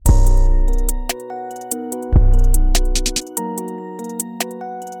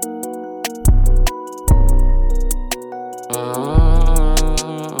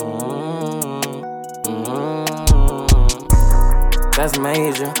that's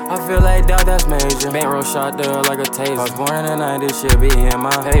major. I feel like doubt, that's major. Bankroll shot there like a taser. I was born in the 90s, shit be in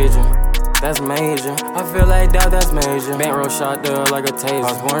my pager. That's major. I feel like doubt, that's major. Bankroll shot there like a taser.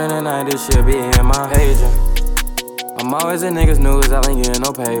 I was born in the 90s, shit be in my pager. I'm always in niggas' news, I ain't getting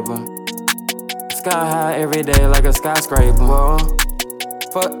no paper. Sky high every day like a skyscraper. Whoa.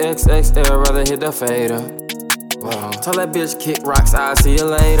 Fuck XXL, rather hit the fader. Whoa. Tell that bitch kick rocks, I'll see you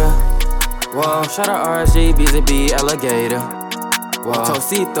later. Whoa. Shout out RSG, BZB, alligator. Whoa.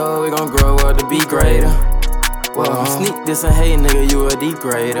 Tosito, we gon' grow up to be greater. Whoa. Sneak this and hey nigga, you a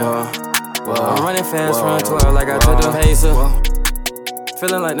degrader. Whoa. I'm running fast, run 12 like I took the pacer.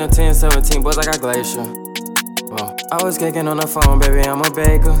 Feeling like them 10, 17 boys, I got glacier. I was caking on the phone, baby, I'm a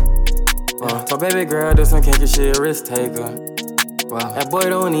baker. So baby girl, do some kinky shit, risk taker. That boy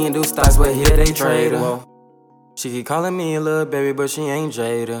don't even do stocks, but he a day trader. She keep calling me a little baby, but she ain't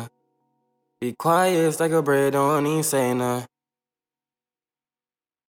Jada. Be quiet, stack her bread, don't even say none.